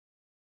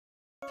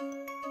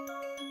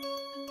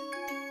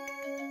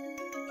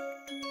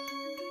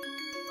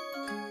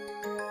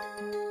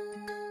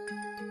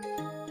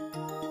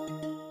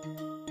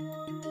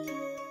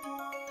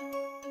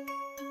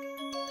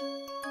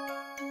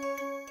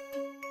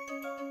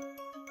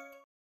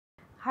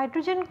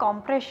Hydrogen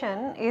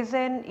compression is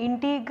an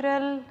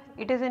integral,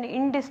 it is an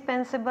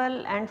indispensable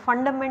and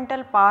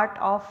fundamental part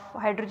of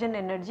hydrogen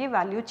energy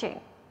value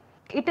chain.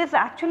 It is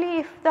actually,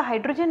 if the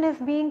hydrogen is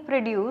being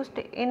produced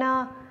in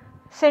a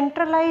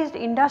centralized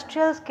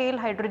industrial scale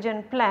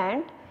hydrogen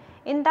plant,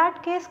 in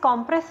that case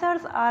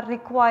compressors are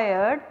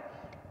required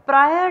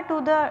prior to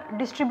the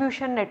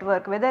distribution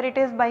network, whether it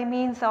is by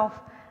means of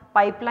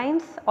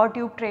pipelines or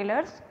tube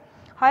trailers.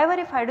 However,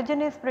 if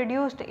hydrogen is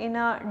produced in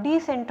a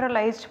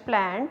decentralized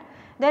plant,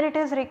 then it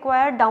is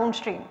required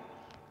downstream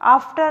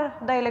after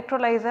the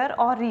electrolyzer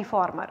or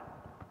reformer.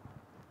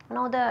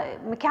 Now the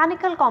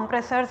mechanical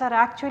compressors are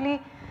actually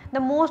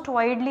the most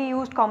widely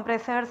used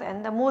compressors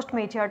and the most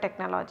mature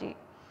technology.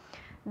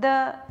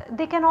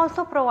 They can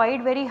also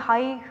provide very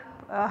high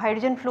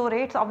hydrogen flow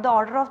rates of the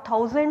order of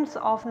thousands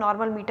of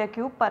normal meter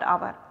cube per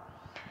hour.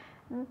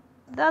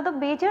 The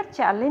major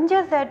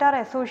challenges that are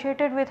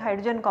associated with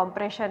hydrogen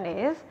compression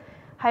is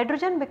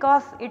hydrogen,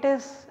 because it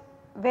is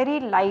very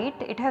light,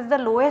 it has the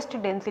lowest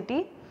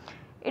density,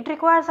 it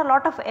requires a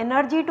lot of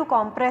energy to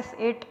compress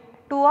it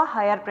to a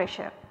higher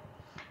pressure.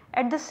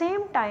 At the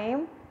same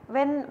time,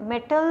 when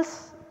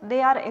metals they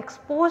are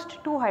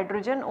exposed to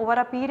hydrogen over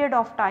a period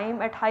of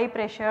time at high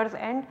pressures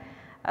and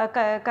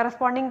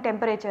corresponding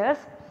temperatures,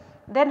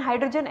 then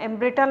hydrogen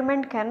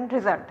embrittlement can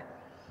result.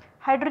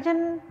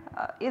 Hydrogen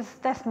is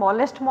the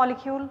smallest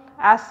molecule,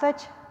 as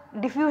such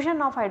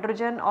diffusion of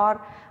hydrogen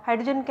or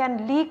hydrogen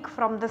can leak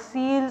from the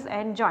seals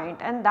and joint,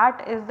 and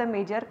that is the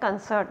major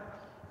concern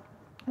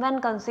when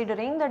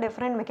considering the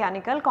different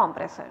mechanical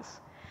compressors.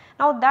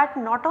 Now that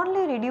not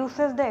only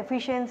reduces the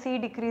efficiency,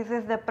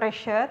 decreases the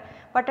pressure,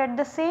 but at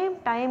the same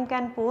time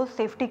can pose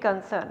safety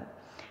concern,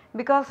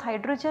 because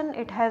hydrogen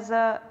it has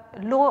a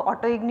low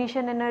auto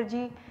ignition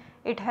energy,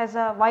 it has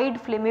a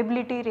wide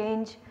flammability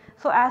range.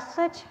 So as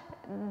such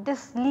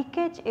this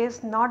leakage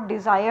is not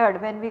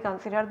desired when we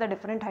consider the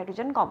different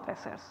hydrogen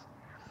compressors.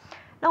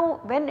 Now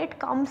when it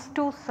comes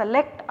to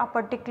select a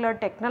particular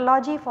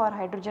technology for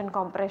hydrogen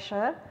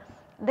compressor,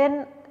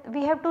 then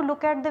we have to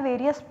look at the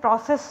various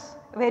process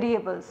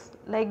variables,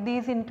 like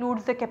these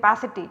includes the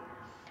capacity,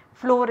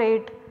 flow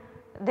rate,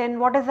 then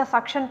what is the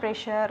suction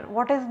pressure,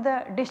 what is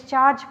the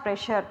discharge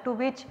pressure to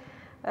which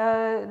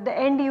the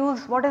end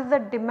use, what is the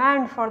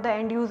demand for the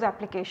end use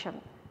application.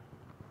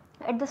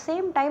 At the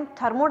same time,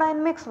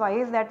 thermodynamics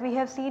wise, that we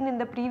have seen in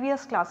the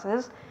previous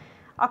classes,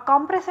 a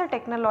compressor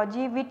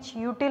technology which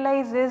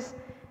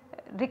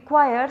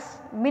requires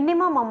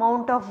minimum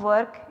amount of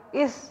work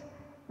is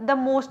the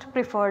most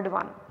preferred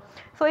one.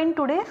 So in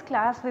today's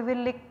class we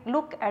will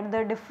look at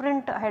the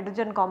different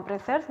hydrogen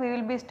compressors. We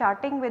will be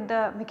starting with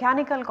the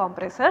mechanical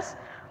compressors.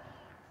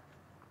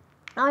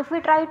 Now if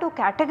we try to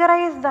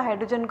categorize the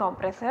hydrogen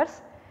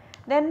compressors,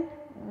 then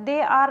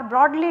they are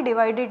broadly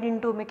divided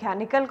into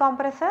mechanical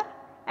compressor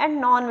and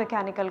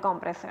non-mechanical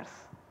compressors.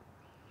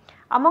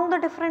 Among the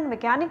different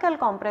mechanical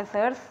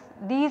compressors,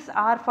 these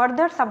are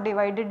further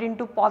subdivided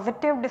into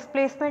positive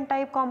displacement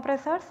type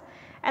compressors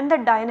and the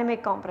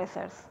dynamic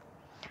compressors.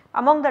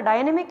 Among the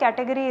dynamic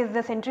category is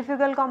the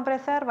centrifugal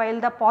compressor,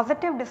 while the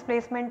positive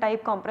displacement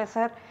type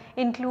compressor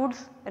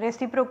includes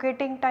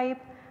reciprocating type,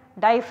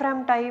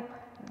 diaphragm type,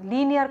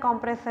 linear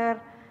compressor,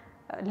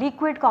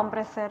 liquid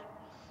compressor,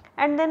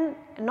 and then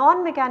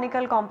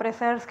non-mechanical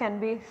compressors can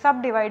be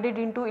subdivided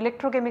into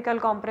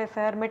electrochemical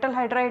compressor, metal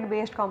hydride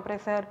based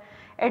compressor,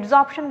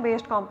 adsorption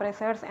based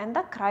compressors and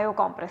the cryo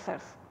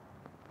compressors.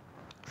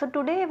 So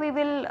today we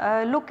will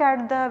look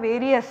at the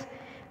various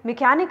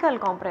mechanical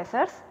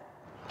compressors.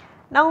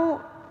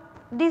 Now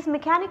these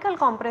mechanical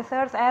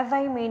compressors, as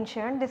I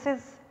mentioned, this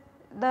is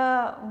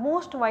the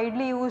most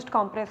widely used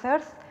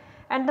compressors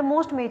and the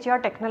most mature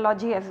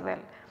technology as well.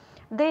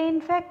 They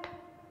in fact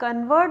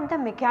convert the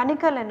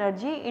mechanical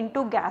energy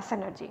into gas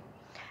energy.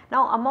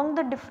 Now among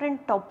the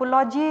different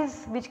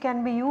topologies which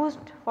can be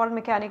used for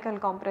mechanical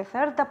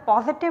compressors, the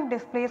positive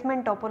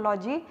displacement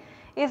topology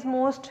is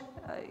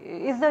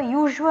the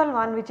usual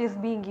one which is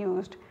being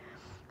used.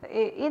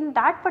 In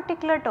that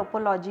particular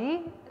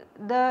topology,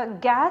 the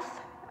gas,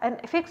 a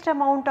fixed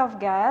amount of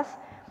gas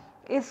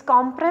is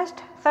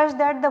compressed such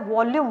that the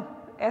volume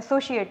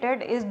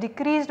associated is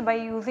decreased by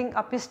using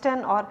a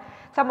piston or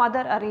some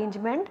other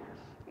arrangement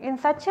in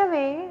such a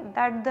way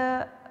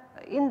that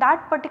in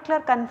that particular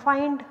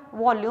confined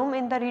volume,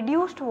 in the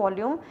reduced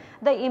volume,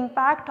 the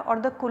impact or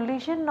the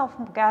collision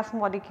of gas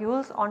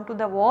molecules onto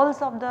the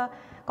walls of the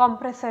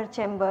compressor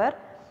chamber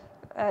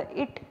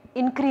it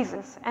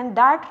increases, and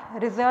that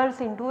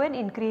results into an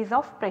increase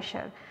of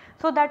pressure.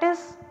 So that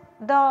is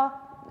the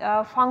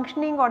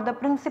functioning or the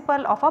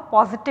principle of a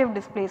positive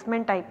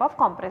displacement type of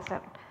compressor.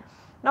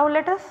 Now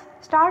let us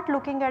start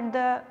looking at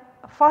the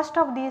first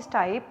of these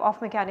type of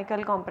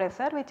mechanical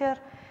compressor, which are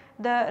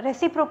the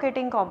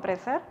reciprocating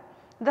compressor,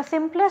 the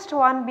simplest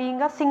one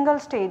being a single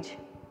stage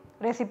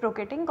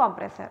reciprocating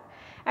compressor,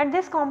 and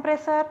this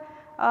compressor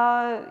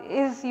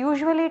is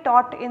usually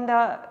taught in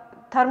the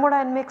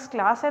thermodynamics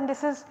class, and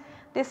this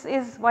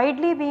is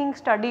widely being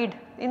studied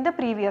in the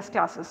previous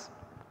classes.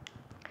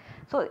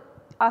 So,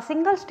 a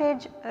single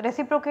stage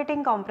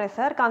reciprocating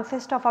compressor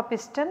consists of a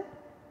piston,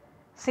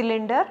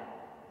 cylinder,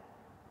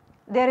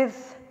 there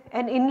is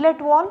an inlet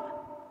valve,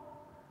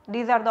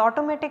 these are the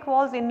automatic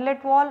valves,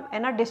 inlet valve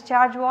and a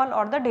discharge valve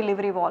or the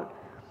delivery valve.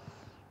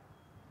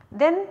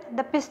 Then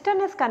the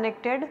piston is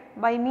connected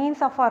by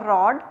means of a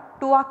rod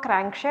to a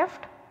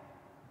crankshaft.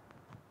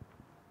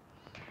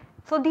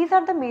 So, these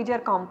are the major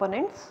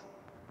components.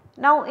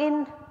 Now,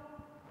 in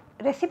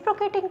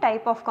reciprocating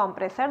type of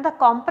compressor, the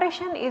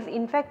compression is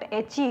in fact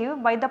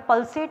achieved by the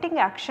pulsating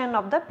action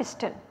of the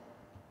piston.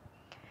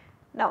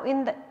 Now,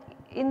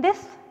 in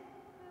this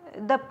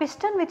the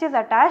piston which is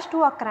attached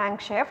to a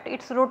crankshaft,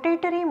 its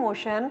rotatory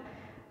motion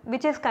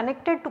which is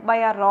connected to by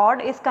a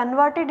rod is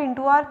converted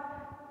into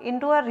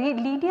a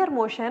linear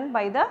motion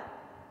by the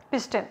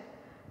piston.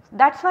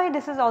 That is why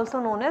this is also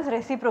known as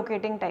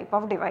reciprocating type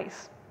of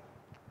device.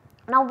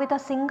 Now, with a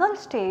single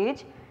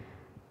stage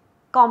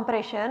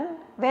compression,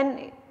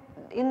 when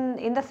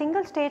in the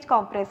single stage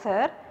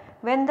compressor,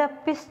 when the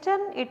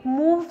piston it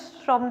moves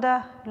from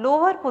the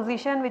lower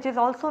position which is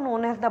also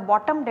known as the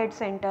bottom dead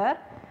center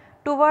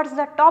towards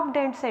the top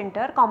dead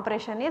center,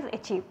 compression is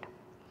achieved.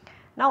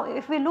 Now,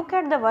 if we look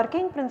at the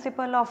working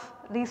principle of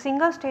the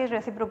single stage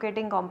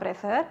reciprocating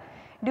compressor,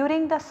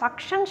 during the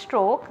suction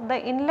stroke the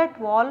inlet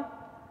valve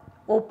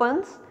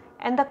opens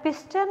and the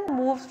piston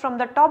moves from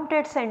the top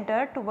dead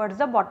center towards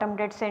the bottom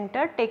dead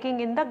center, taking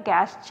in the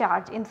gas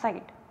charge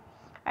inside,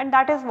 and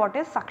that is what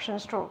is suction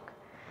stroke.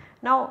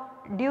 Now,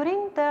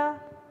 during the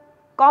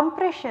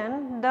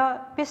compression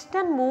the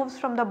piston moves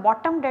from the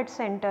bottom dead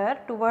center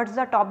towards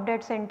the top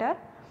dead center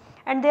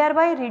and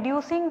thereby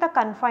reducing the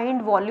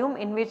confined volume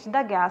in which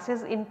the gas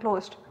is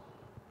enclosed.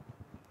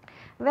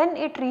 When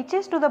it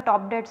reaches to the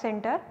top dead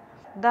center,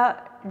 the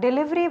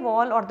delivery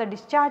valve or the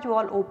discharge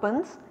valve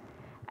opens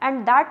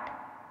and that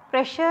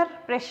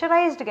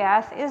pressurized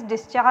gas is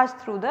discharged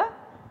through the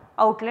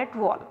outlet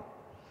valve.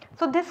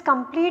 So, this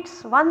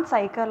completes one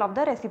cycle of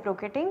the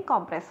reciprocating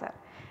compressor,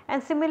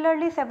 and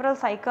similarly several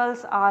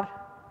cycles are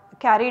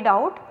carried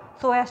out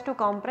so as to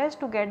compress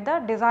to get the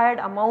desired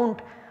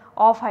amount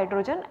of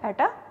hydrogen at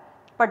a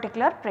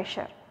particular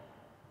pressure.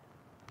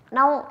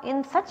 Now,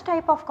 in such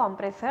type of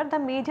compressor the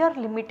major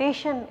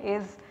limitation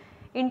is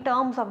in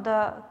terms of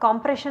the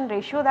compression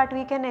ratio that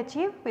we can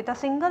achieve. With a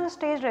single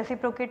stage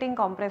reciprocating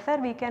compressor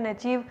we can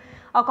achieve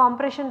a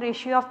compression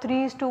ratio of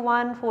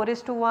 3:1,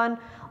 4:1,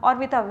 or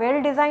with a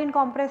well designed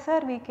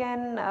compressor we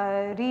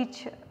can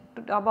reach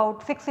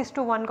about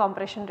 6:1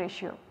 compression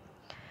ratio.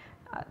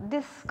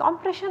 This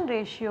compression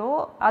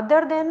ratio,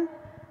 other than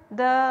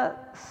the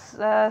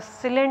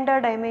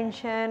cylinder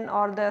dimension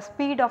or the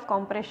speed of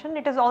compression,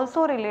 it is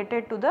also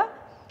related to the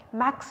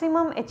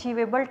maximum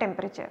achievable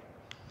temperature.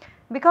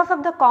 Because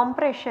of the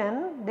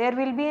compression there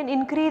will be an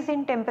increase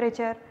in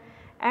temperature,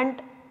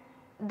 and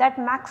that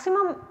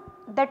maximum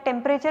that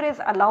temperature is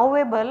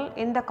allowable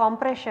in the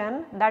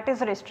compression, that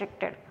is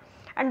restricted,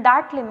 and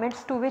that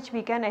limits to which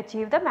we can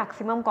achieve the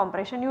maximum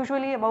compression,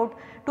 usually about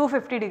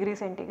 250 degrees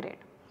centigrade.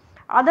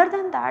 Other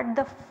than that,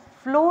 the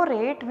flow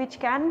rate which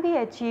can be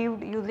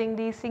achieved using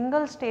the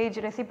single stage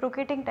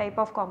reciprocating type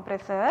of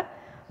compressor,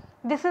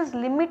 this is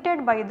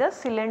limited by the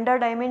cylinder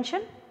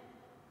dimension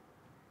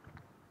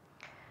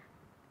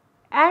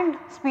and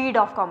speed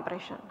of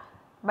compression.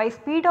 By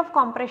speed of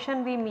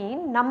compression we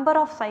mean number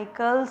of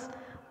cycles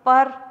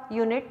per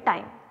unit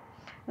time.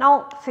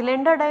 Now,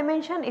 cylinder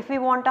dimension, if we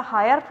want a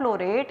higher flow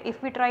rate,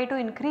 if we try to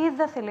increase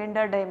the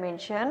cylinder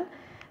dimension,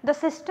 the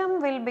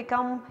system will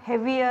become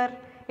heavier,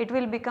 it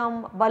will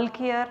become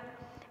bulkier,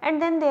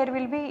 and then there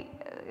will be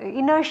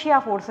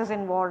inertia forces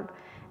involved.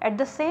 At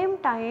the same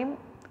time,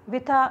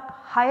 with a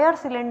higher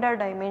cylinder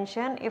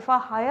dimension, if a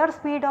higher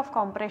speed of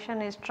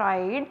compression is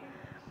tried,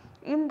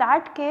 in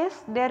that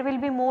case there will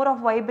be more of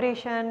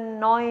vibration,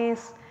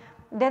 noise,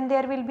 then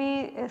there will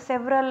be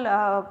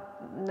several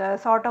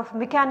sort of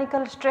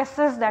mechanical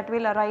stresses that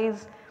will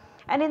arise,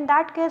 and in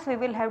that case we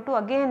will have to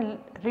again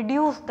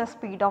reduce the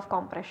speed of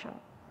compression.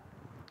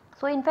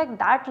 So, in fact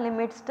that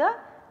limits the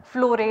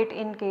flow rate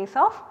in case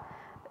of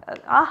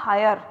a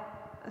higher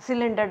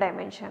cylinder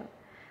dimension.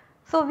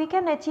 So, we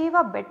can achieve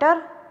a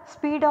better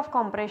speed of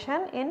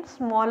compression in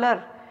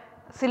smaller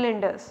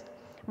cylinders,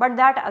 but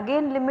that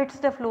again limits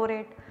the flow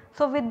rate.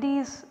 So, with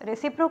these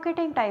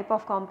reciprocating type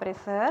of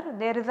compressor,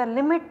 there is a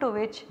limit to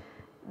which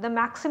the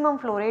maximum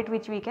flow rate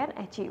which we can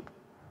achieve.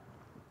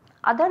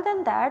 Other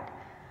than that,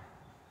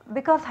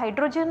 because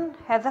hydrogen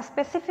has a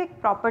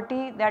specific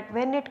property that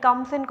when it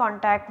comes in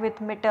contact with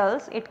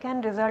metals, it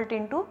can result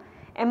into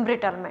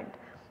embrittlement,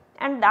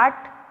 and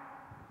that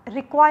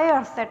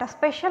requires that a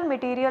special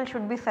material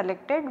should be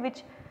selected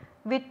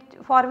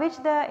for which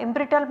the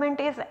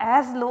embrittlement is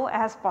as low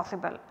as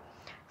possible.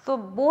 So,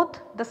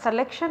 both the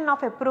selection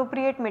of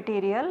appropriate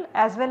material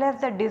as well as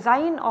the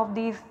design of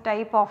these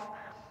type of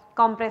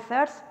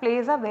compressors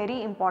plays a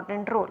very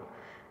important role.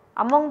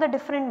 Among the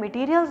different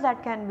materials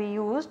that can be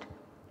used,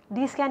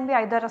 these can be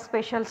either a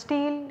special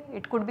steel,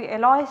 it could be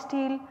alloy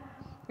steel,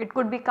 it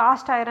could be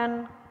cast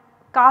iron,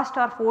 cast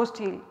or forged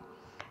steel.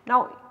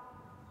 Now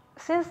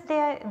since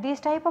these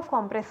type of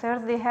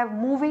compressors, they have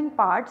moving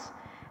parts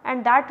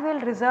and that will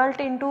result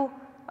into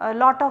a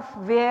lot of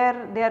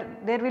wear,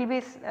 there will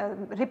be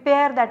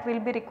repair that will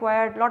be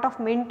required, lot of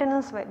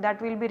maintenance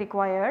that will be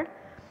required.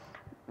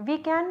 We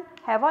can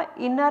have a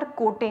inner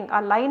coating,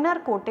 a liner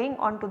coating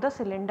onto the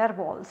cylinder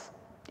walls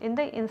in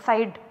the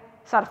inside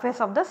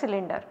surface of the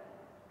cylinder,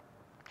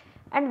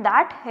 and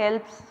that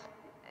helps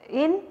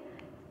in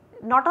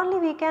not only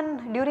we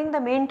can during the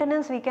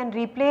maintenance we can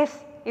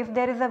replace if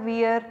there is a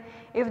wear,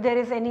 if there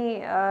is any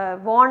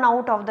worn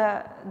out of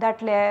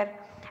that layer,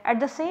 at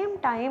the same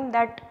time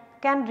that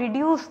can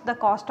reduce the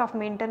cost of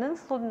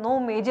maintenance. So, no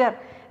major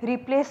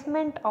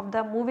replacement of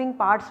the moving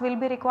parts will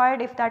be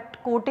required if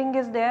that coating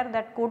is there,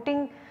 that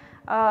coating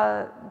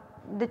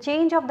the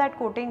change of that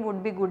coating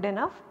would be good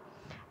enough.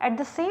 At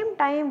the same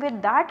time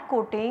with that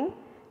coating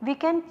we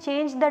can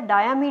change the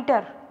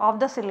diameter of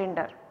the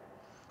cylinder,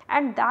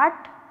 and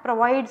that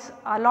provides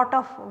a lot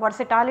of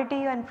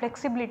versatility and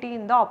flexibility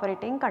in the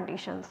operating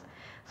conditions.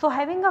 So,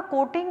 having a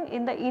coating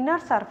in the inner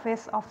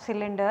surface of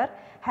cylinder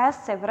has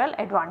several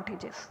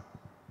advantages.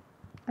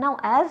 Now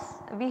as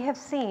we have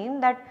seen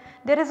that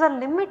there is a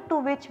limit to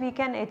which we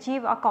can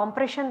achieve a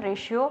compression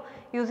ratio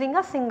using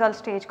a single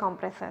stage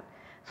compressor.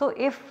 So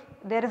if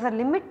there is a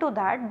limit to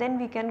that, then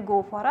we can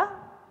go for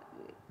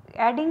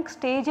adding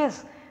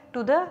stages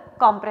to the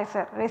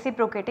compressor,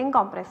 reciprocating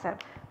compressor.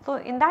 So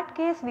in that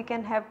case we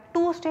can have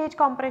 2-stage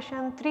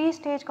compression,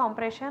 3-stage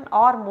compression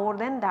or more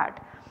than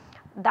that.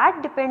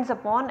 That depends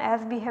upon,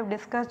 as we have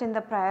discussed in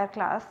the prior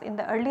class, in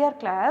the earlier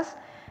class,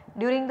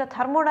 during the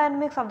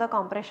thermodynamics of the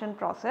compression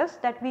process,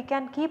 that we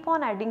can keep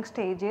on adding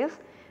stages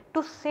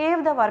to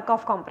save the work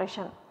of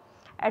compression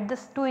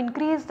to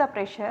increase the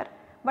pressure,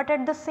 but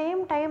at the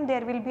same time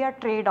there will be a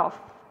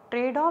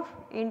trade-off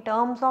in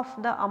terms of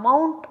the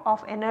amount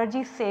of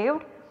energy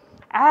saved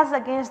as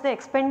against the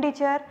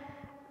expenditure,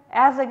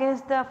 as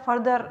against the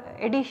further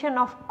addition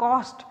of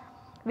cost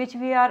which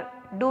we are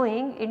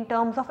doing in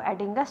terms of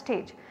adding a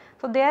stage.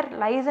 So there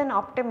lies an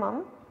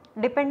optimum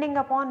depending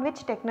upon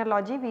which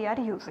technology we are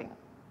using.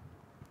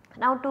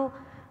 Now to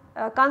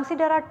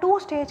consider a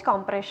 2-stage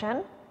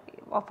compression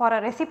for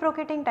a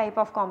reciprocating type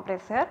of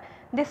compressor,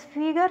 this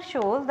figure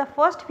shows, the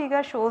first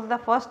figure shows the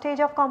first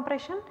stage of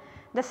compression,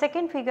 the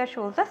second figure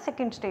shows the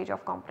second stage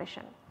of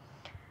compression.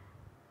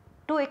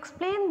 To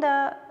explain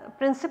the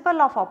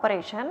principle of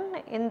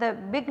operation, in the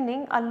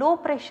beginning a low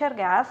pressure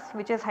gas,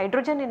 which is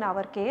hydrogen in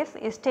our case,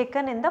 is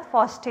taken in the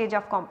first stage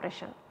of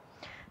compression.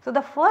 So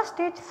the first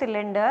stage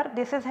cylinder,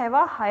 this is have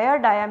a higher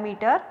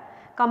diameter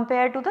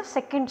compared to the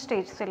second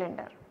stage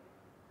cylinder.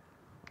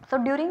 So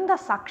during the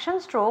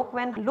suction stroke,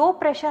 when low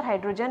pressure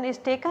hydrogen is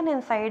taken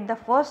inside the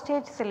first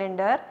stage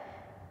cylinder,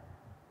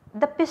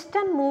 the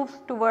piston moves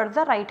towards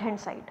the right hand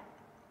side.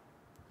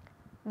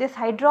 This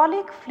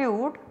hydraulic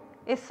fluid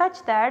is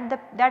such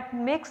that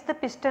makes the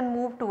piston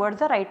move towards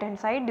the right hand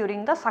side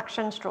during the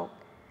suction stroke,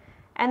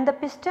 and the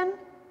piston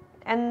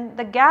and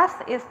the gas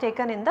is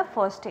taken in the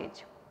first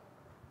stage.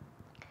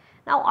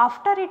 Now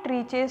after it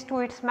reaches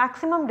to its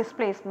maximum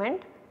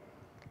displacement,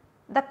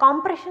 the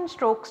compression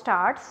stroke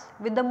starts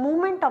with the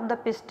movement of the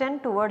piston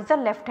towards the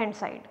left hand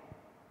side,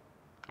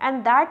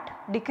 and that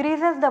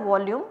decreases the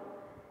volume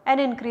and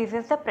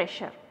increases the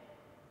pressure.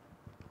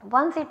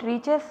 Once it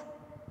reaches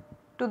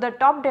to the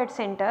top dead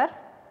center,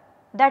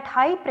 that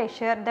high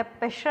pressure, the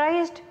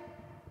pressurized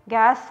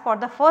gas for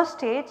the first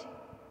stage,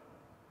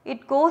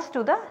 it goes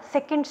to the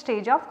second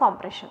stage of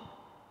compression.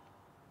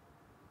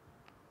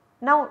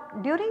 Now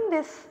during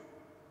this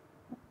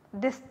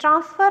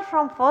transfer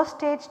from first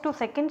stage to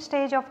second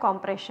stage of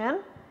compression,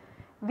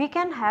 we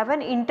can have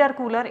an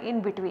intercooler in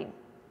between.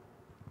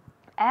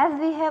 As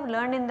we have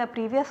learned in the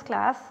previous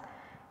class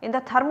in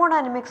the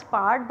thermodynamics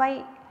part,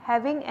 by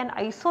having an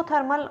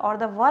isothermal or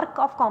the work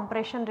of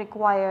compression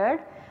required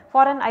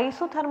for an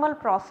isothermal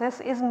process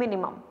is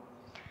minimum.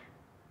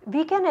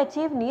 We can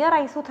achieve near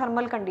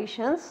isothermal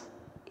conditions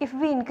if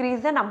we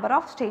increase the number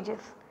of stages.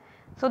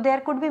 So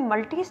there could be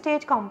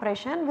multi-stage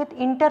compression with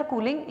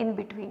intercooling in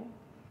between.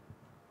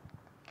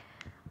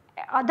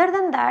 Other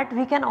than that,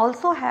 we can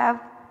also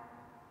have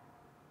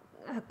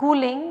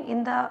cooling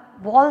in the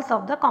walls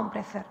of the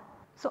compressor.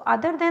 So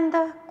other than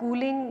the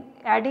cooling,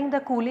 adding the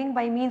cooling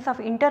by means of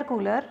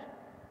intercooler,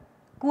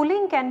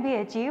 cooling can be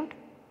achieved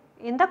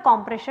in the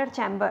compressor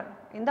chamber,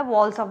 in the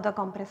walls of the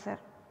compressor.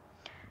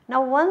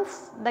 Now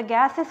once the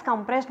gas is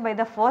compressed by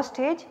the first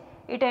stage,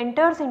 it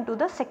enters into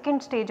the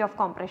second stage of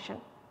compression.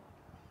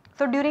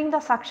 So during the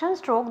suction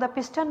stroke, the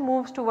piston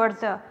moves towards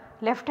the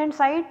left hand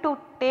side to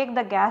take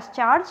the gas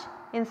charge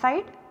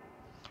inside,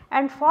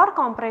 and for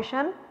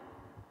compression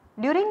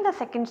during the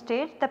second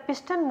stage the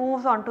piston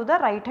moves onto the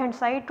right hand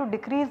side to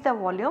decrease the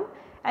volume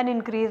and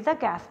increase the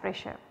gas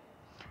pressure.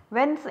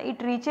 Once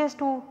it reaches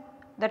to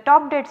the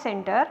top dead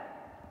center,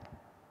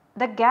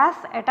 the gas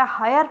at a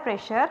higher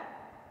pressure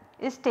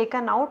is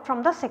taken out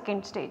from the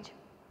second stage.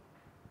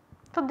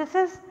 So, this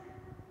is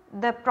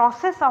the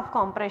process of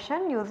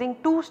compression using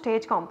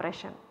two-stage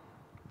compression.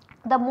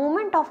 The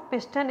movement of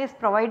piston is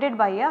provided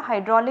by a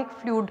hydraulic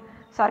fluid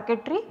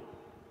circuitry.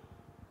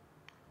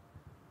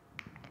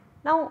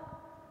 Now,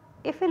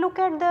 if we look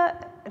at the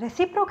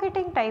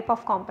reciprocating type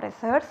of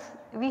compressors,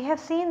 we have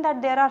seen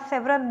that there are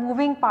several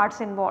moving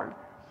parts involved.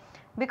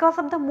 Because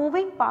of the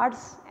moving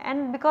parts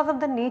and because of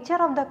the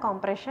nature of the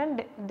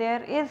compression,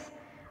 there is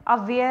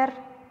a wear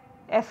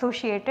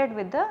associated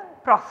with the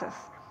process,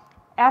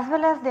 as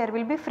well as there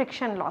will be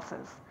friction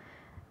losses.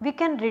 We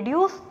can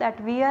reduce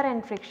that wear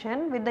and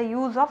friction with the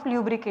use of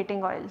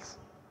lubricating oils.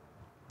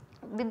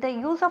 With the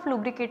use of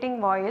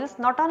lubricating oils,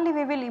 not only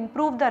we will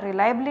improve the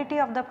reliability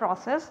of the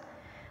process,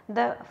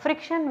 the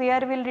friction wear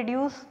will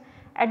reduce.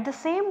 At the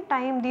same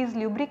time, these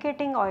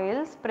lubricating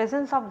oils,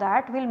 presence of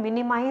that will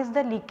minimize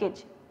the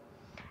leakage,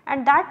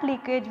 and that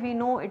leakage we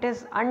know it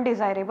is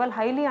undesirable,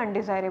 highly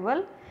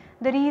undesirable.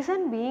 The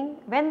reason being,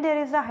 when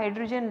there is a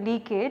hydrogen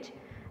leakage,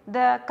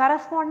 the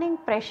corresponding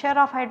pressure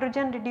of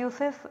hydrogen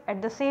reduces,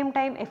 at the same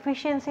time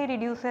efficiency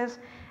reduces,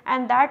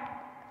 and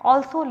that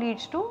also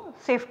leads to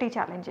safety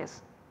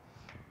challenges.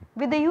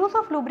 With the use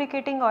of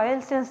lubricating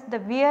oil, since the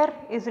wear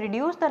is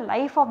reduced, the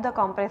life of the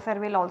compressor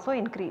will also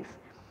increase.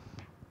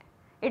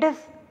 It is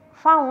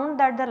found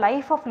that the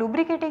life of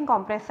lubricating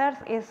compressors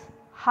is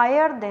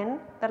higher than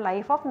the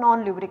life of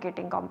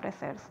non-lubricating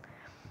compressors.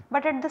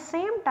 But at the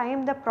same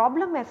time, the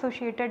problem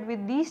associated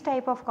with these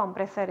type of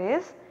compressor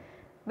is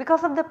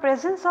because of the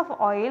presence of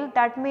oil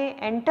that may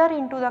enter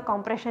into the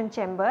compression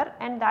chamber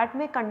and that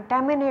may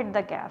contaminate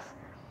the gas,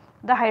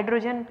 the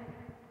hydrogen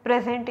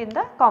present in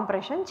the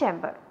compression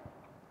chamber,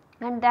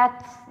 and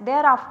that is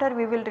thereafter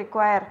we will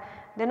require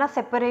then a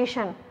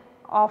separation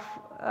of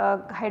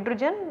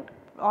hydrogen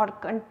or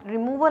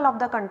removal of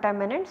the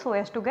contaminant so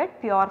as to get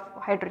pure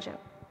hydrogen.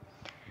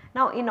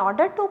 Now, in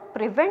order to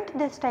prevent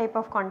this type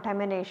of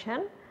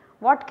contamination,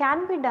 what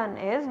can be done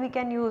is we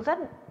can use a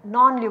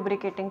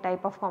non-lubricating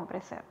type of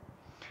compressor.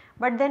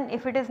 But then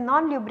if it is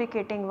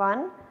non-lubricating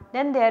one,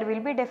 then there will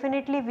be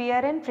definitely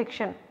wear and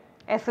friction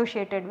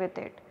associated with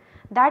it.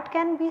 That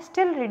can be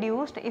still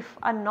reduced if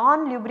a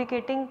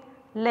non-lubricating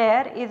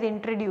layer is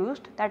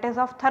introduced, that is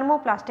of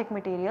thermoplastic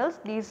materials.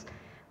 These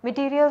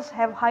materials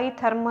have high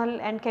thermal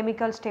and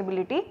chemical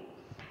stability,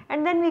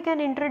 and then we can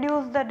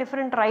introduce the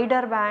different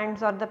rider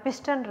bands or the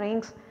piston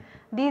rings.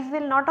 These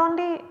will not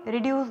only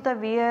reduce the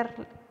wear,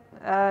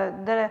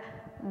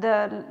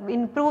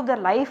 improve the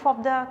life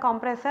of the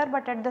compressor,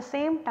 but at the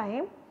same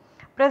time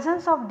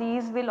presence of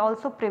these will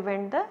also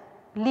prevent the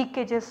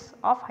leakages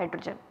of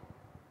hydrogen.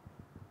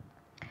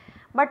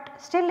 But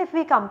still, if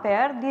we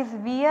compare these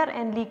wear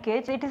and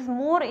leakage, it is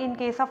more in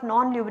case of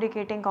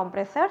non-lubricating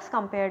compressors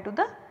compared to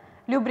the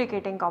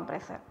lubricating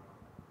compressor,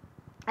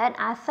 and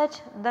as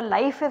such the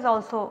life is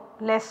also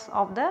less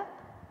of the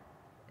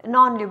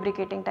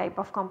non-lubricating type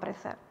of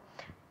compressor.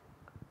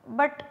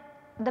 But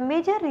the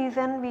major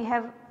reason we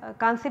have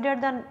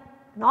considered the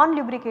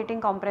non-lubricating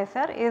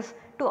compressor is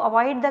to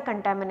avoid the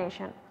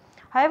contamination.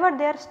 However,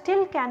 there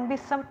still can be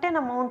certain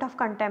amount of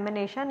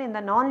contamination in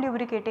the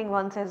non-lubricating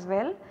ones as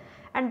well,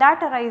 and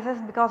that arises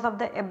because of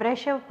the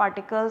abrasive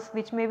particles,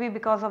 which may be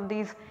because of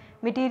these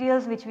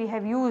materials which we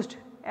have used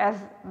as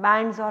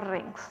bands or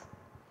rings.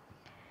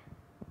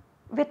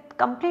 With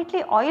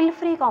completely oil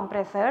free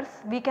compressors,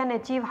 we can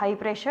achieve high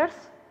pressures,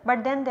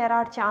 but then there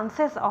are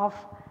chances of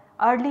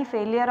early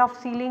failure of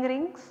sealing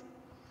rings.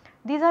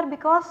 These are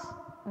because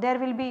there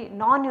will be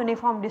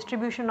non-uniform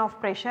distribution of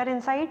pressure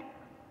inside,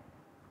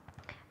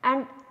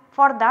 and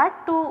for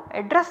that, to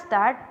address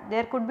that,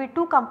 there could be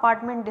two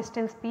compartment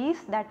distance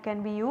piece that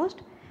can be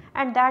used,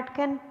 and that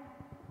can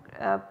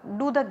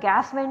do the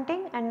gas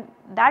venting, and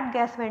that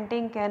gas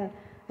venting can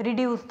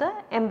reduce the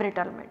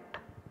embrittlement.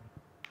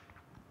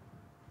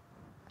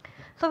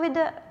 So, with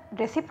the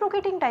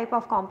reciprocating type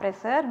of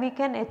compressor, we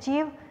can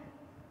achieve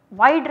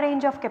wide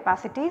range of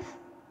capacities,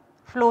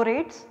 flow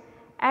rates,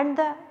 and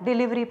the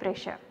delivery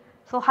pressure.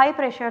 So, high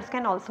pressures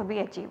can also be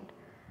achieved,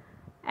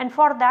 and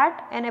for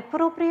that an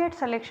appropriate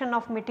selection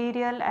of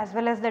material as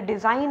well as the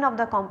design of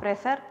the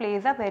compressor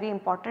plays a very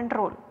important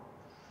role.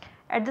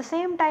 At the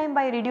same time,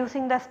 by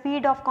reducing the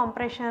speed of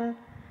compression,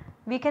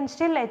 we can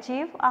still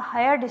achieve a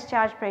higher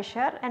discharge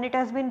pressure, and it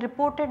has been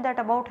reported that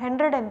about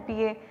 100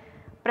 MPa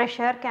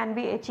pressure can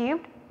be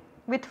achieved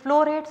with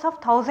flow rates of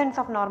thousands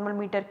of normal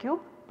meter cube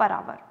per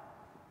hour.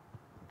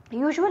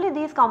 Usually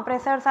these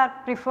compressors are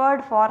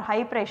preferred for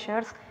high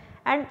pressures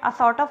and a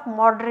sort of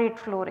moderate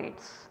flow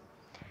rates.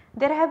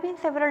 There have been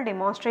several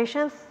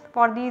demonstrations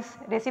for these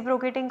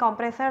reciprocating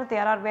compressors.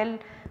 There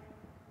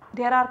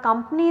are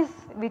companies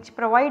which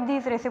provide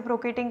these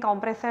reciprocating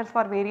compressors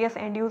for various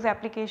end use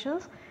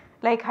applications,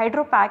 like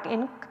Hydropack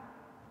Inc.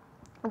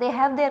 They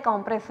have their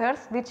compressors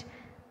which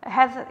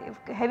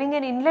having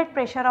an inlet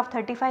pressure of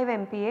 35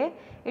 MPa,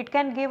 it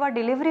can give a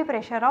delivery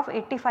pressure of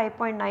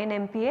 85.9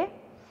 MPa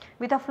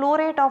with a flow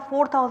rate of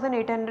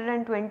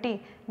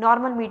 4820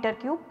 normal meter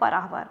cube per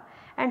hour,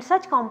 and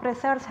such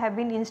compressors have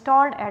been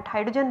installed at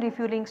hydrogen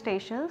refueling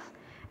stations,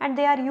 and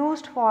they are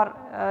used for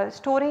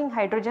storing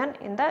hydrogen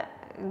in the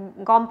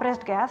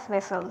compressed gas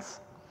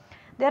vessels.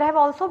 There have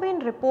also been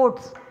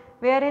reports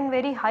wherein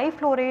very high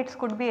flow rates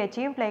could be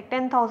achieved like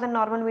 10,000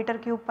 normal meter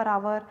cube per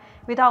hour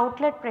with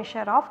outlet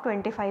pressure of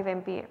 25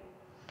 MPa.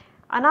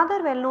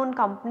 Another well known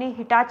company,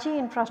 Hitachi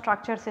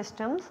Infrastructure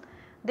Systems,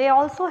 they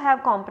also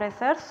have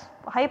compressors,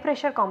 high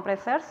pressure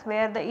compressors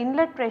where the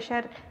inlet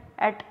pressure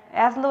at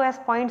as low as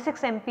 0.6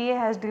 MPa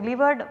has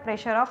delivered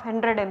pressure of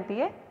 100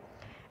 MPa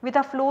with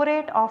a flow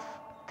rate of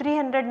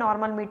 300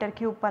 normal meter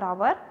cube per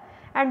hour,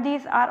 and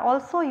these are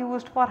also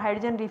used for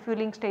hydrogen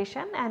refueling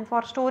station and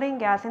for storing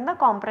gas in the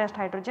compressed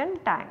hydrogen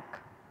tank.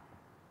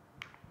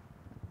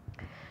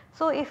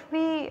 So, if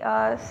we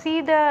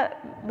see the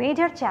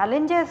major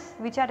challenges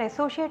which are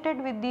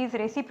associated with these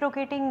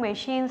reciprocating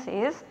machines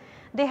is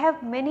they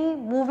have many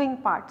moving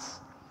parts,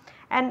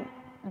 and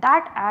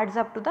that adds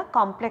up to the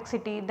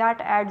complexity, that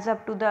adds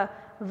up to the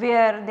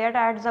wear, that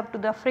adds up to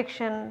the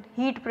friction,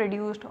 heat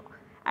produced,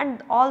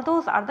 and all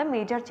those are the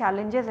major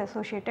challenges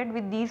associated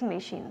with these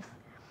machines.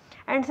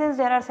 And since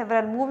there are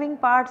several moving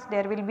parts,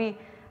 there will be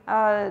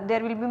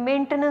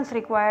maintenance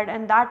required,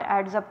 and that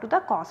adds up to the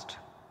cost.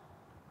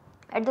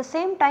 At the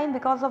same time,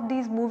 because of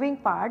these moving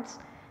parts,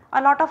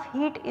 a lot of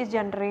heat is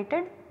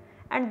generated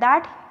and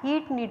that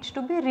heat needs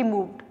to be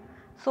removed.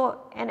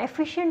 So, an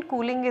efficient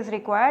cooling is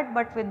required,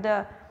 but with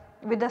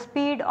the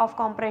speed of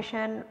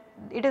compression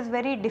it is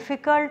very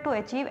difficult to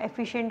achieve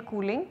efficient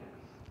cooling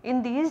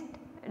in these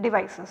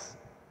devices.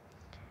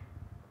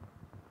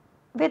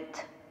 With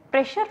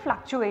pressure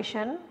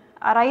fluctuation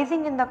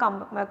arising in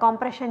the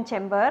compression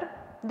chamber,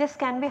 this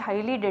can be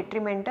highly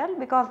detrimental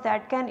because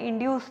that can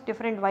induce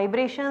different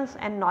vibrations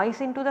and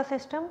noise into the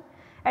system.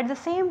 At the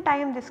same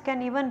time, this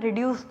can even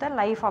reduce the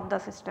life of the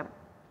system.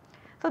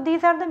 So,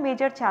 these are the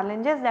major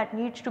challenges that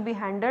needs to be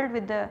handled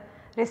with the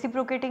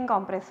reciprocating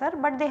compressor,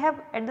 but they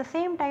have at the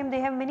same time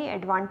they have many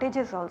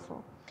advantages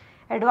also.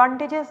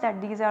 Advantages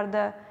that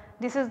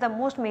this is the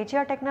most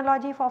mature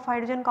technology for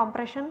hydrogen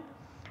compression.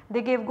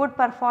 They give good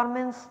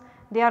performance,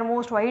 they are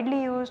most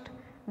widely used,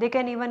 they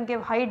can even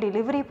give high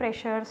delivery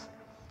pressures,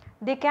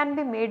 they can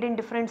be made in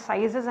different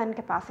sizes and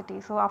capacity.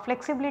 So, a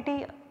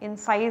flexibility in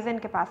size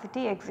and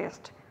capacity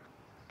exists.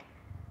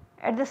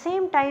 At the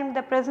same time,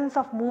 the presence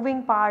of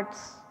moving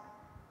parts,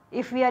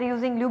 if we are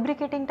using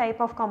lubricating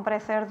type of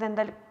compressors, and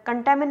the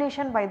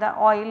contamination by the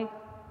oil,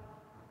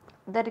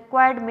 the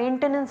required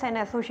maintenance and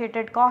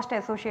associated cost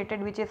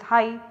associated which is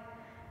high,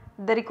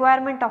 the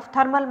requirement of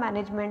thermal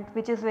management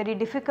which is very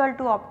difficult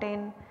to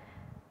obtain,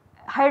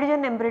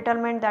 hydrogen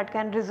embrittlement that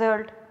can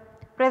result,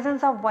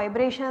 presence of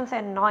vibrations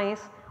and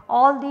noise,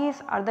 all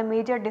these are the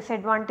major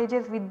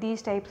disadvantages with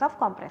these types of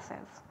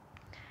compressors.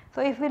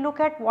 So, if we look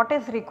at what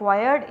is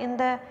required in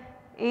the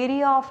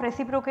area of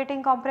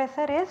reciprocating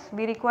compressor is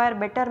we require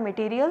better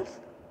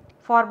materials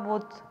for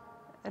both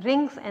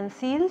rings and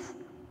seals,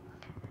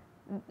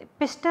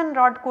 piston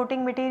rod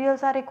coating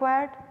materials are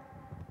required,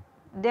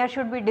 there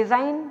should be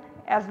design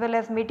as well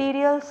as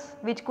materials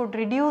which could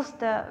reduce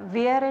the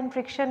wear and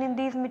friction in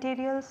these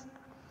materials.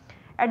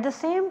 At the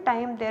same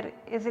time, there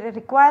is a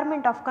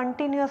requirement of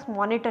continuous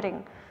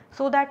monitoring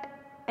so that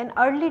an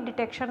early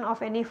detection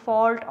of any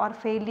fault or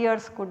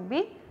failures could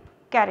be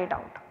carried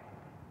out.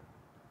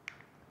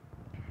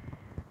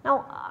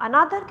 Now,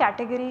 another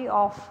category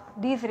of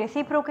these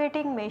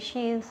reciprocating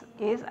machines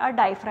is a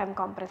diaphragm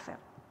compressor.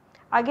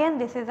 Again,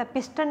 this is a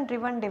piston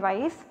driven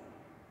device,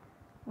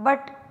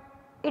 but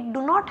it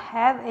do not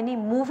have any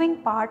moving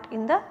part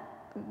in the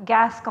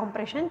gas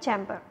compression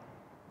chamber.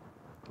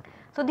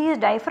 So, these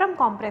diaphragm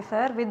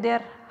compressor with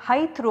their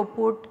high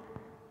throughput,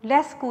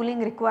 less cooling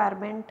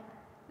requirement,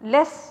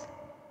 less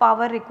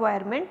power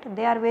requirement,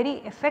 they are very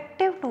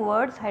effective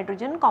towards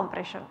hydrogen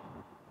compression.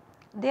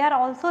 They are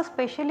also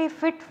specially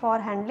fit for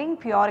handling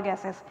pure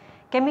gases,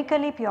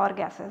 chemically pure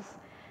gases.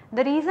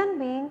 The reason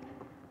being,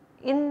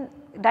 in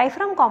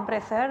diaphragm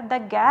compressor the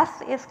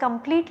gas is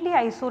completely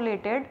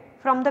isolated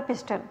from the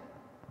piston,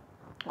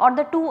 or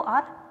the two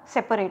are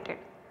separated,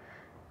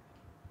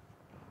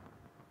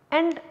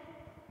 and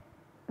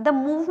the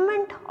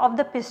movement of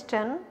the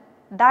piston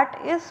that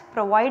is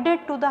provided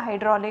to the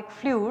hydraulic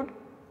fluid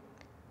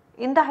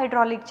in the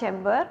hydraulic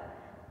chamber,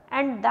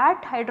 and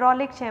that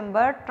hydraulic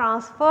chamber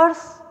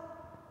transfers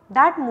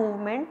that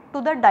movement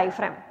to the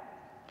diaphragm,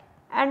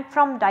 and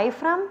from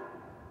diaphragm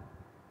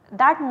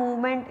that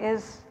movement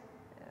is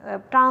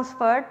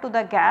transferred to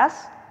the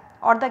gas,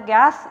 or the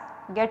gas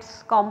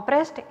gets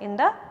compressed in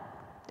the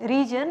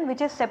region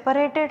which is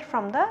separated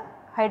from the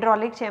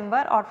hydraulic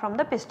chamber or from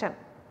the piston.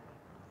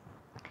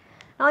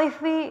 Now, if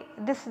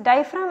this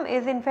diaphragm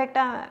is in fact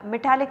a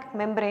metallic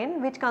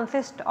membrane which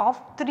consists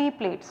of 3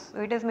 plates.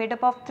 So, it is made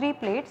up of 3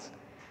 plates.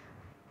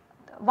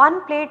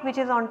 One plate which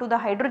is onto the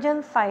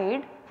hydrogen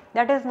side,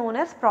 that is known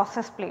as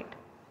process plate.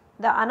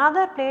 The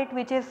another plate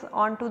which is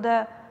onto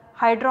the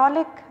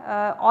hydraulic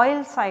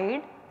oil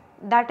side,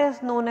 that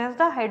is known as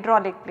the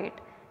hydraulic plate,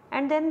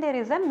 and then there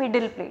is a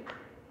middle plate.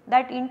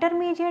 That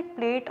intermediate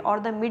plate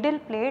or the middle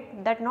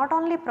plate, that not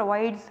only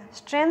provides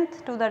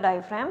strength to the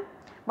diaphragm,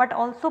 but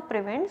also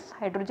prevents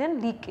hydrogen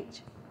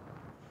leakage.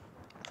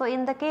 So,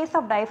 in the case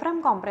of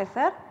diaphragm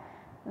compressor,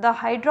 the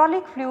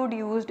hydraulic fluid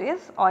used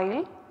is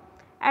oil,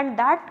 and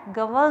that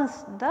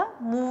governs the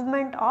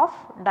movement of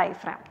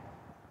diaphragm.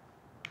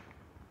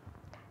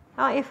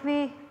 Now, if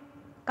we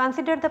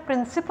consider the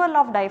principle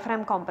of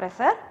diaphragm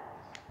compressor,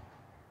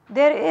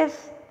 there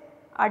is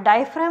a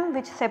diaphragm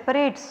which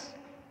separates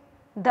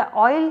the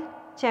oil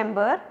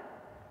chamber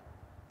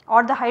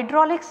or the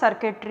hydraulic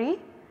circuitry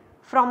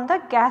from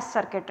the gas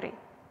circuitry.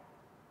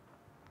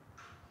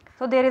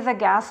 So, there is a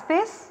gas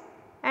space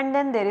and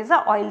then there is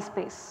a oil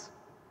space.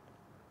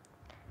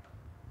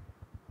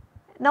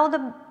 Now,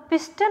 the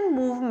piston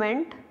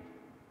movement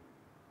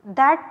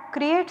that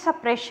creates a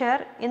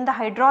pressure in the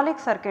hydraulic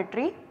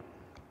circuitry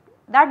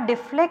that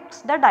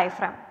deflects the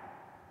diaphragm.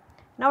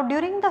 Now,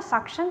 during the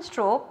suction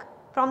stroke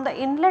from the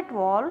inlet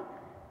valve,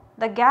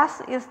 the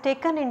gas is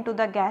taken into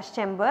the gas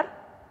chamber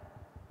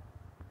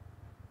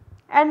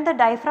and the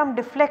diaphragm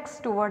deflects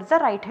towards the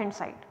right hand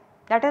side,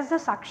 that is the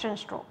suction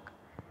stroke.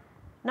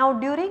 Now,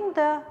 during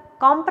the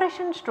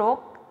compression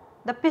stroke,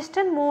 the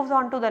piston moves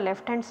on to the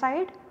left hand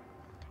side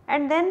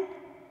and then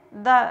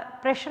the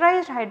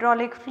pressurized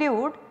hydraulic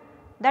fluid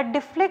that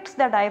deflects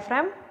the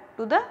diaphragm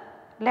to the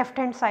left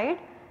hand side,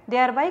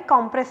 thereby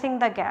compressing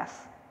the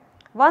gas.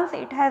 Once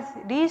it has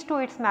reached to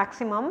its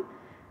maximum,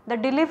 the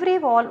delivery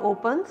valve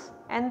opens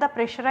and the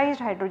pressurized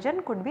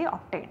hydrogen could be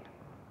obtained.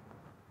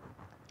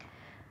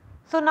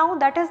 So, now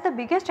that is the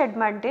biggest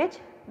advantage,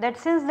 that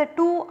since the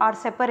two are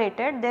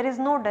separated, there is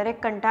no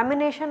direct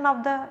contamination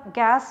of the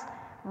gas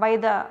by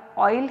the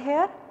oil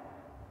here.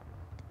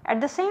 At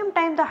the same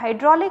time, the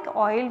hydraulic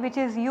oil which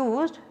is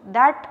used,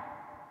 that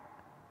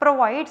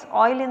provides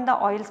oil in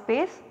the oil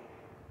space,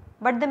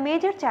 but the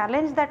major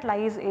challenge that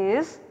lies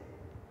is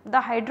the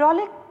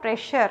hydraulic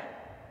pressure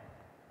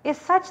is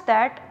such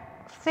that,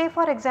 say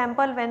for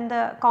example, when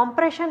the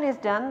compression is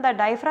done, the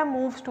diaphragm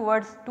moves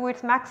to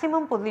its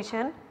maximum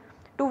position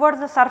towards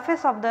the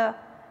surface of the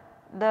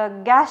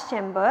gas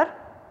chamber.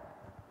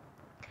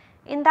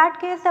 In that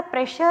case, the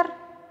pressure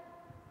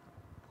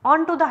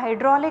onto the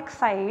hydraulic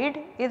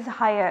side is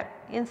higher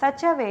in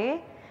such a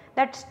way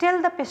that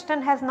still the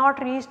piston has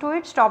not reached to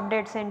its top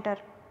dead center.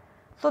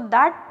 So,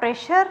 that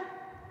pressure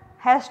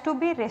has to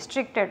be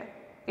restricted.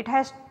 It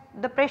has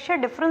the pressure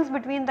difference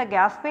between the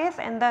gas space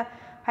and the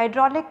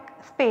hydraulic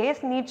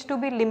space needs to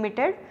be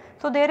limited.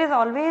 So, there is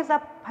always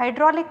a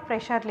hydraulic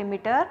pressure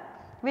limiter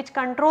which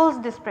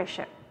controls this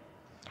pressure.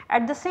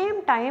 At the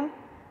same time,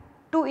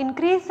 to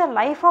increase the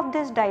life of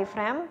this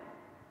diaphragm,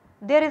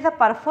 there is a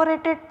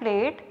perforated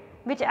plate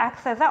which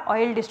acts as a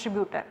oil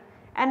distributor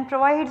and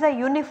provides a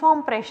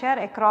uniform pressure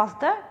across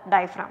the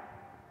diaphragm.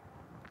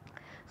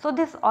 So,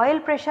 this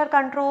oil pressure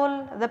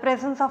control, the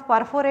presence of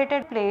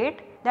perforated plate,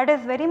 that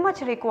is very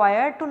much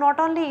required to not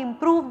only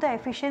improve the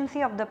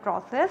efficiency of the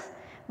process,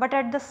 but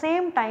at the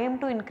same time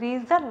to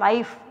increase the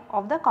life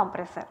of the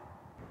compressor.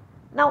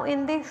 Now,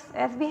 in this,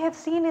 as we have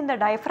seen in the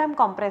diaphragm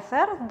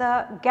compressor,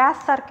 the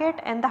gas circuit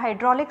and the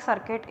hydraulic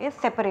circuit is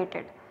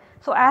separated.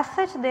 So, as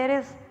such there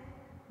is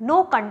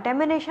no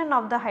contamination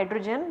of the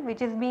hydrogen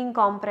which is being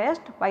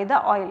compressed by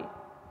the oil,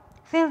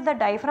 since the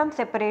diaphragm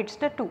separates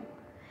the two.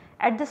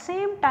 At the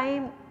same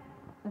time,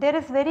 there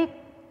is very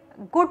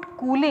good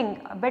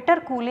cooling,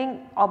 better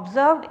cooling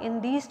observed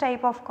in these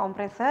type of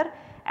compressor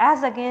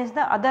as against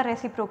the other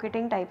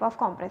reciprocating type of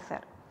compressor.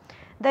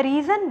 The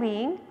reason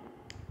being,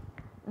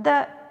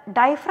 the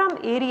diaphragm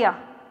area,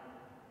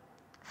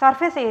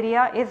 surface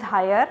area is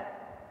higher,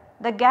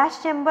 the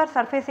gas chamber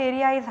surface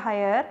area is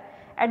higher.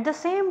 At the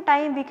same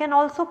time, we can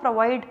also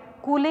provide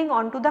cooling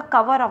onto the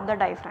cover of the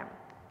diaphragm.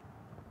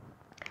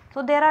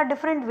 So, there are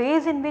different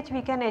ways in which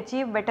we can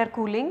achieve better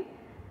cooling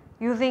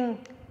using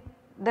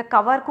the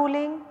cover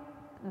cooling,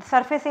 the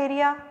surface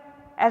area,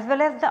 as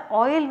well as the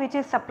oil which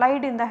is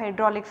supplied in the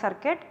hydraulic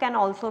circuit can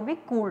also be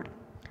cooled,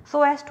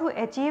 so as to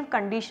achieve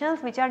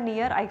conditions which are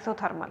near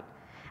isothermal,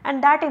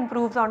 and that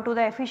improves onto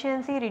the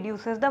efficiency,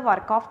 reduces the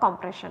work of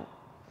compression.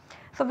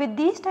 So, with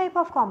these type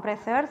of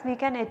compressors we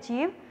can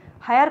achieve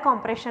higher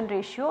compression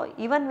ratio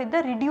even with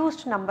the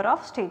reduced number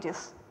of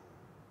stages.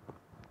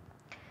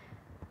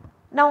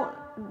 Now,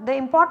 the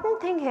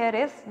important thing here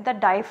is the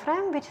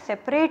diaphragm which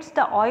separates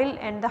the oil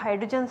and the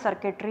hydrogen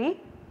circuitry,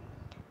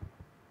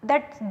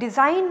 that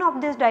design of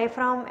this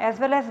diaphragm as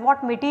well as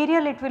what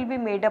material it will be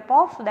made up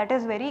of, that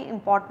is very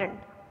important,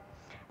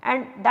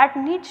 and that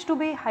needs to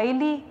be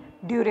highly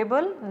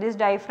durable, this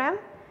diaphragm,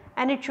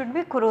 and it should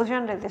be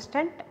corrosion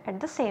resistant at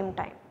the same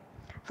time.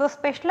 So,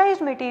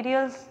 specialized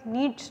materials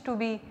needs to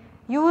be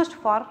used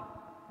for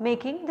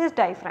making this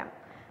diaphragm.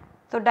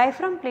 So,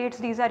 diaphragm plates,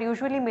 these are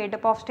usually made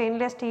up of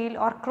stainless steel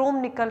or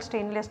chrome nickel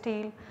stainless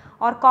steel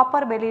or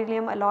copper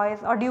beryllium alloys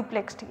or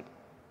duplex steel.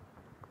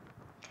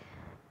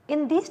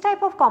 In these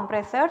type of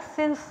compressors,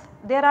 since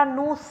there are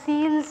no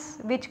seals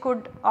which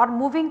could or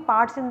moving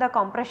parts in the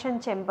compression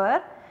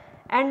chamber,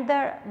 and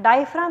the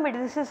diaphragm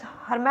this is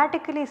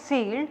hermetically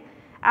sealed,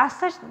 as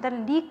such the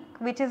leak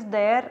which is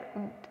there,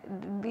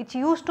 which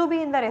used to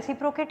be in the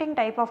reciprocating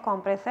type of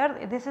compressor,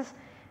 this is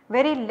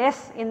very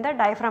less in the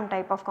diaphragm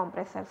type of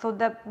compressor. So,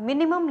 the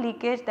minimum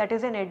leakage, that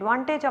is an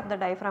advantage of the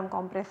diaphragm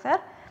compressor,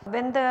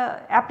 when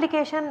the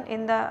application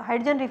in the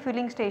hydrogen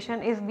refueling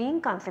station is being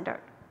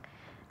considered.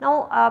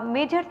 Now a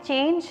major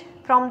change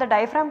from the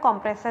diaphragm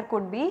compressor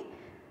could be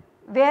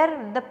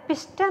where the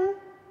piston,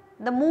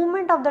 the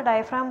movement of the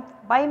diaphragm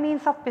by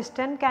means of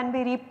piston can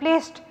be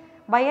replaced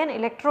by an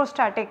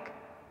electrostatic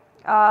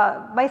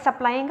by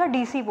supplying a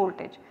DC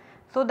voltage.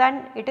 So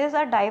then it is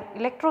a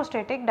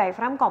electrostatic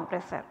diaphragm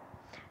compressor.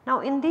 Now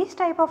in these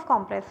type of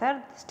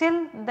compressor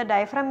still the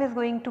diaphragm is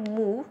going to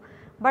move,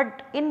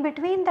 but in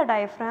between the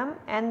diaphragm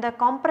and the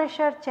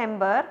compressor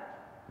chamber,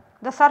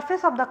 the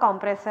surface of the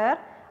compressor,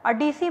 a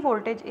DC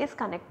voltage is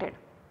connected.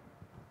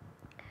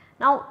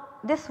 Now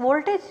this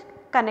voltage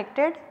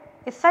connected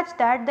is such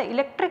that the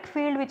electric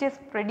field which is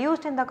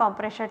produced in the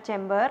compressor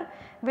chamber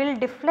will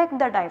deflect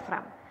the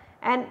diaphragm,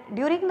 and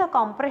during the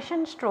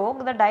compression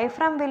stroke the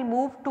diaphragm will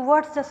move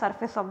towards the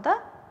surface of the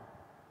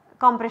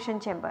compression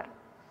chamber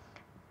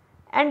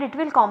and it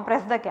will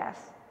compress the gas.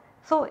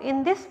 So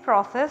in this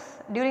process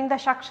during the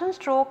suction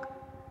stroke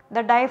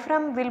the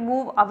diaphragm will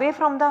move away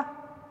from the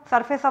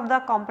surface of the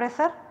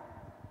compressor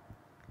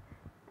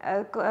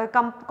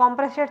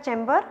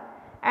chamber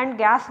and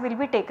gas will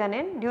be taken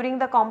in. During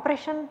the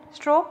compression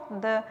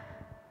stroke the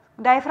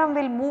diaphragm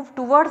will move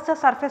towards the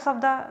surface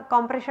of the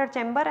compressor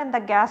chamber and the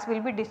gas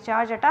will be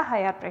discharged at a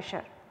higher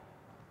pressure.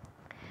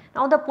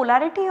 Now the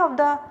polarity of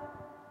the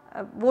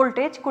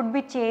voltage could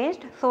be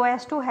changed so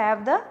as to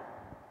have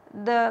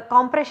the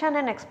compression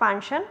and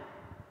expansion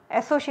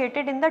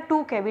associated in the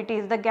two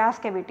cavities, the gas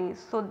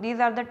cavities. So these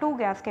are the two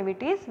gas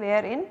cavities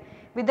wherein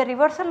with the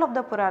reversal of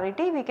the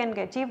polarity we can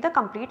achieve the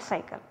complete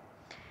cycle.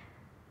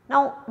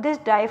 Now this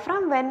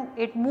diaphragm when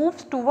it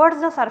moves towards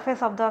the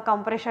surface of the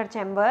compressor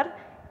chamber,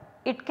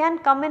 it can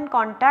come in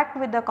contact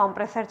with the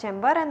compressor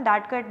chamber and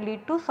that could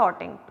lead to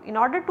shorting. In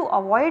order to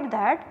avoid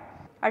that,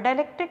 a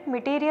dielectric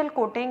material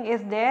coating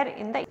is there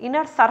in the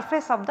inner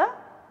surface of the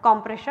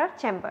compressor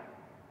chamber.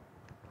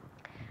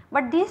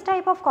 But these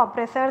type of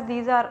compressors,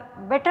 these are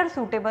better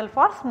suitable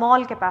for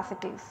small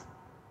capacities.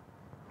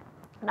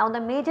 Now the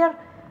major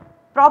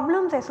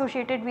problems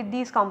associated with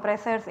these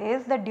compressors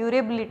is the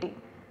durability.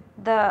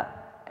 The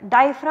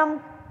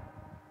diaphragm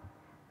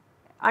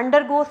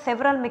undergoes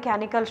several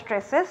mechanical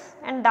stresses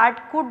and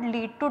that could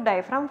lead to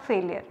diaphragm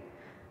failure.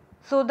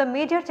 So the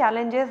major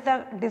challenge is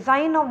the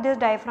design of this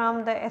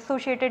diaphragm, the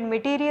associated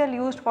material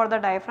used for the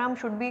diaphragm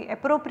should be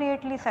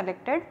appropriately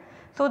selected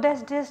so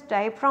that this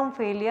diaphragm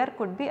failure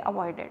could be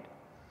avoided.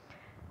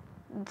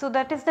 So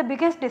that is the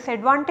biggest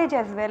disadvantage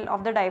as well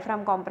of the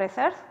diaphragm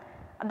compressors.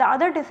 The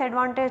other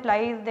disadvantage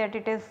lies that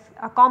it is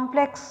a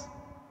complex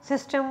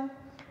system,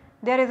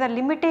 there is a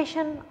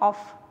limitation of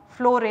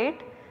flow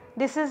rate.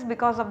 This is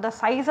because of the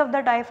size of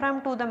the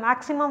diaphragm to the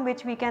maximum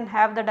which we can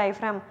have the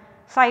diaphragm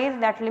size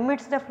that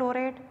limits the flow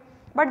rate.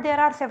 But there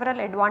are several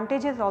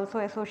advantages also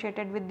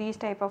associated with these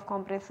type of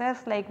compressors,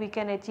 like we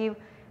can achieve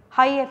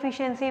high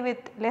efficiency with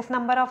less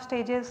number of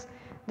stages,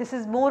 this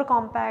is more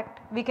compact,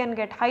 we can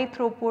get high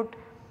throughput,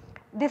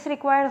 this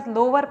requires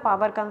lower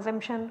power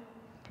consumption,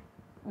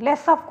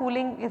 less of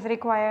cooling is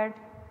required,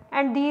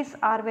 and these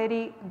are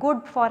very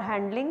good for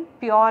handling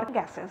pure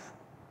gases.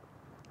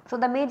 So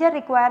the major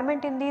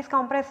requirement in these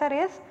compressor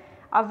is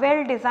a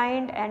well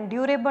designed and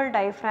durable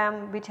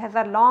diaphragm which has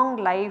a long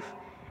life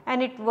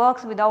and it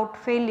works without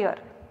failure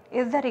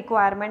is the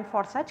requirement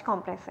for such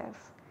compressors.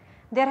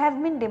 There has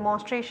been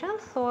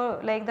demonstrations, so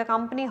like the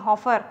company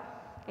Hofer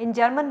in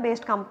German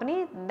based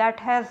company that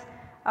has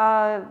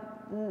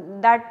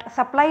that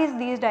supplies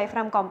these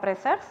diaphragm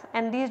compressors,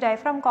 and these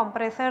diaphragm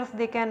compressors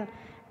they can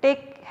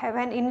have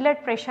an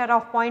inlet pressure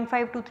of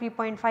 0.5 to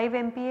 3.5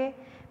 MPa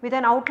with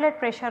an outlet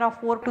pressure of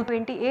 4 to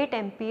 28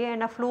 MPa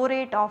and a flow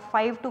rate of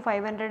 5 to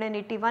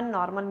 581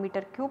 normal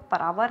meter cube per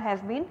hour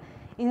has been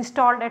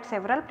installed at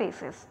several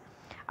places.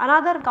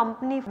 Another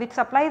company which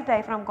supplies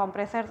diaphragm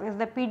compressors is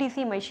the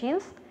PDC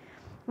machines,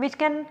 which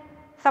can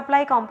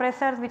supply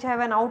compressors which have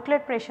an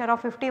outlet pressure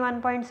of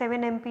 51.7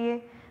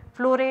 MPa,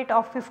 flow rate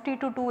of 50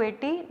 to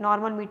 280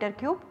 normal meter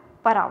cube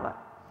per hour.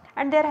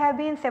 And there have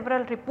been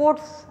several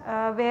reports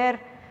where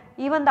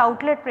even the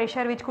outlet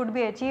pressure which could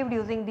be achieved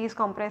using these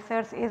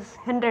compressors is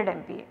 100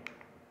 MPa.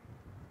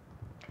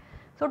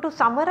 So to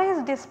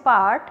summarize this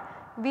part,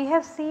 we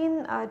have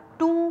seen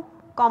two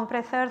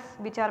compressors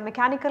which are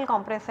mechanical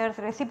compressors,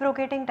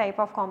 reciprocating type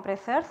of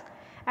compressors,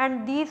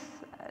 and these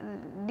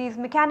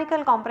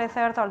mechanical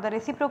compressors or the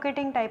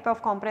reciprocating type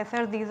of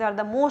compressors, these are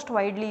the most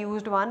widely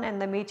used one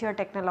and the mature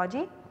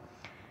technology.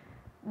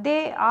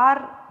 They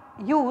are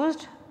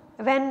used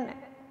when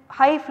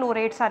high flow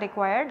rates are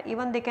required,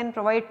 even they can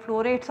provide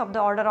flow rates of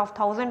the order of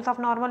thousands of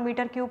normal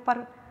meter cube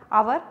per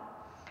hour.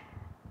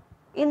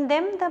 In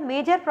them the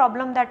major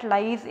problem that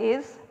lies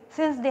is,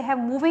 since they have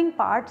moving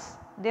parts,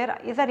 there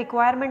is a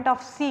requirement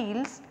of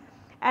seals,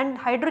 and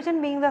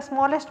hydrogen being the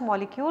smallest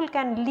molecule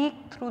can leak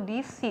through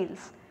these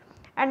seals,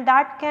 and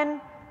that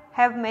can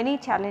have many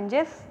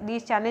challenges.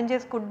 These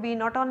challenges could be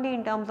not only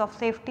in terms of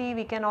safety,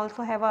 we can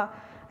also have a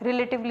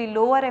relatively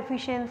lower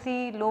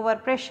efficiency, lower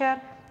pressure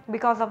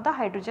because of the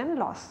hydrogen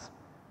loss.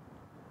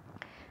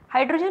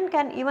 Hydrogen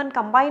can even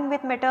combine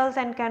with metals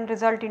and can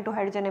result into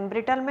hydrogen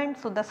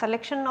embrittlement. So, the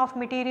selection of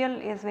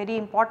material is very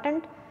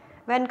important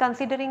when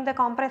considering the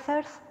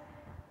compressors.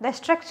 The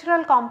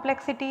structural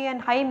complexity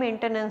and high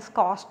maintenance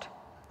cost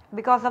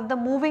because of the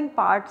moving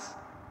parts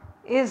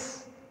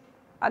is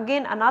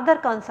again another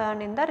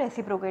concern in the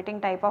reciprocating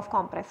type of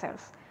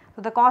compressors.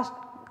 So, the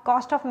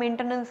cost of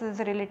maintenance is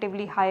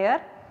relatively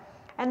higher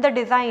and the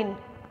design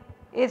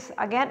is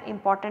again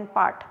important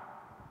part.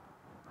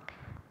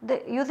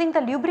 Using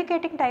the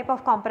lubricating type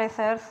of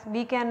compressors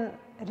we can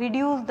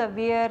reduce the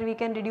wear, we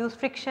can reduce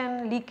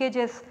friction,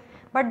 leakages,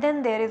 but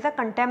then there is a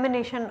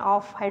contamination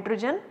of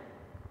hydrogen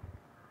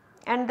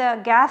and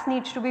the gas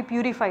needs to be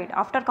purified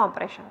after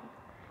compression.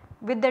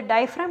 With the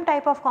diaphragm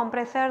type of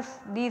compressors,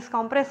 these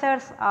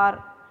compressors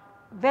are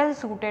well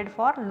suited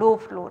for low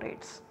flow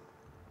rates.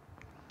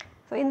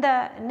 So, in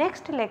the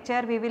next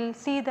lecture we will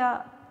see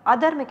the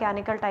other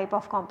mechanical type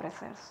of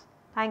compressors.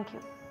 Thank you.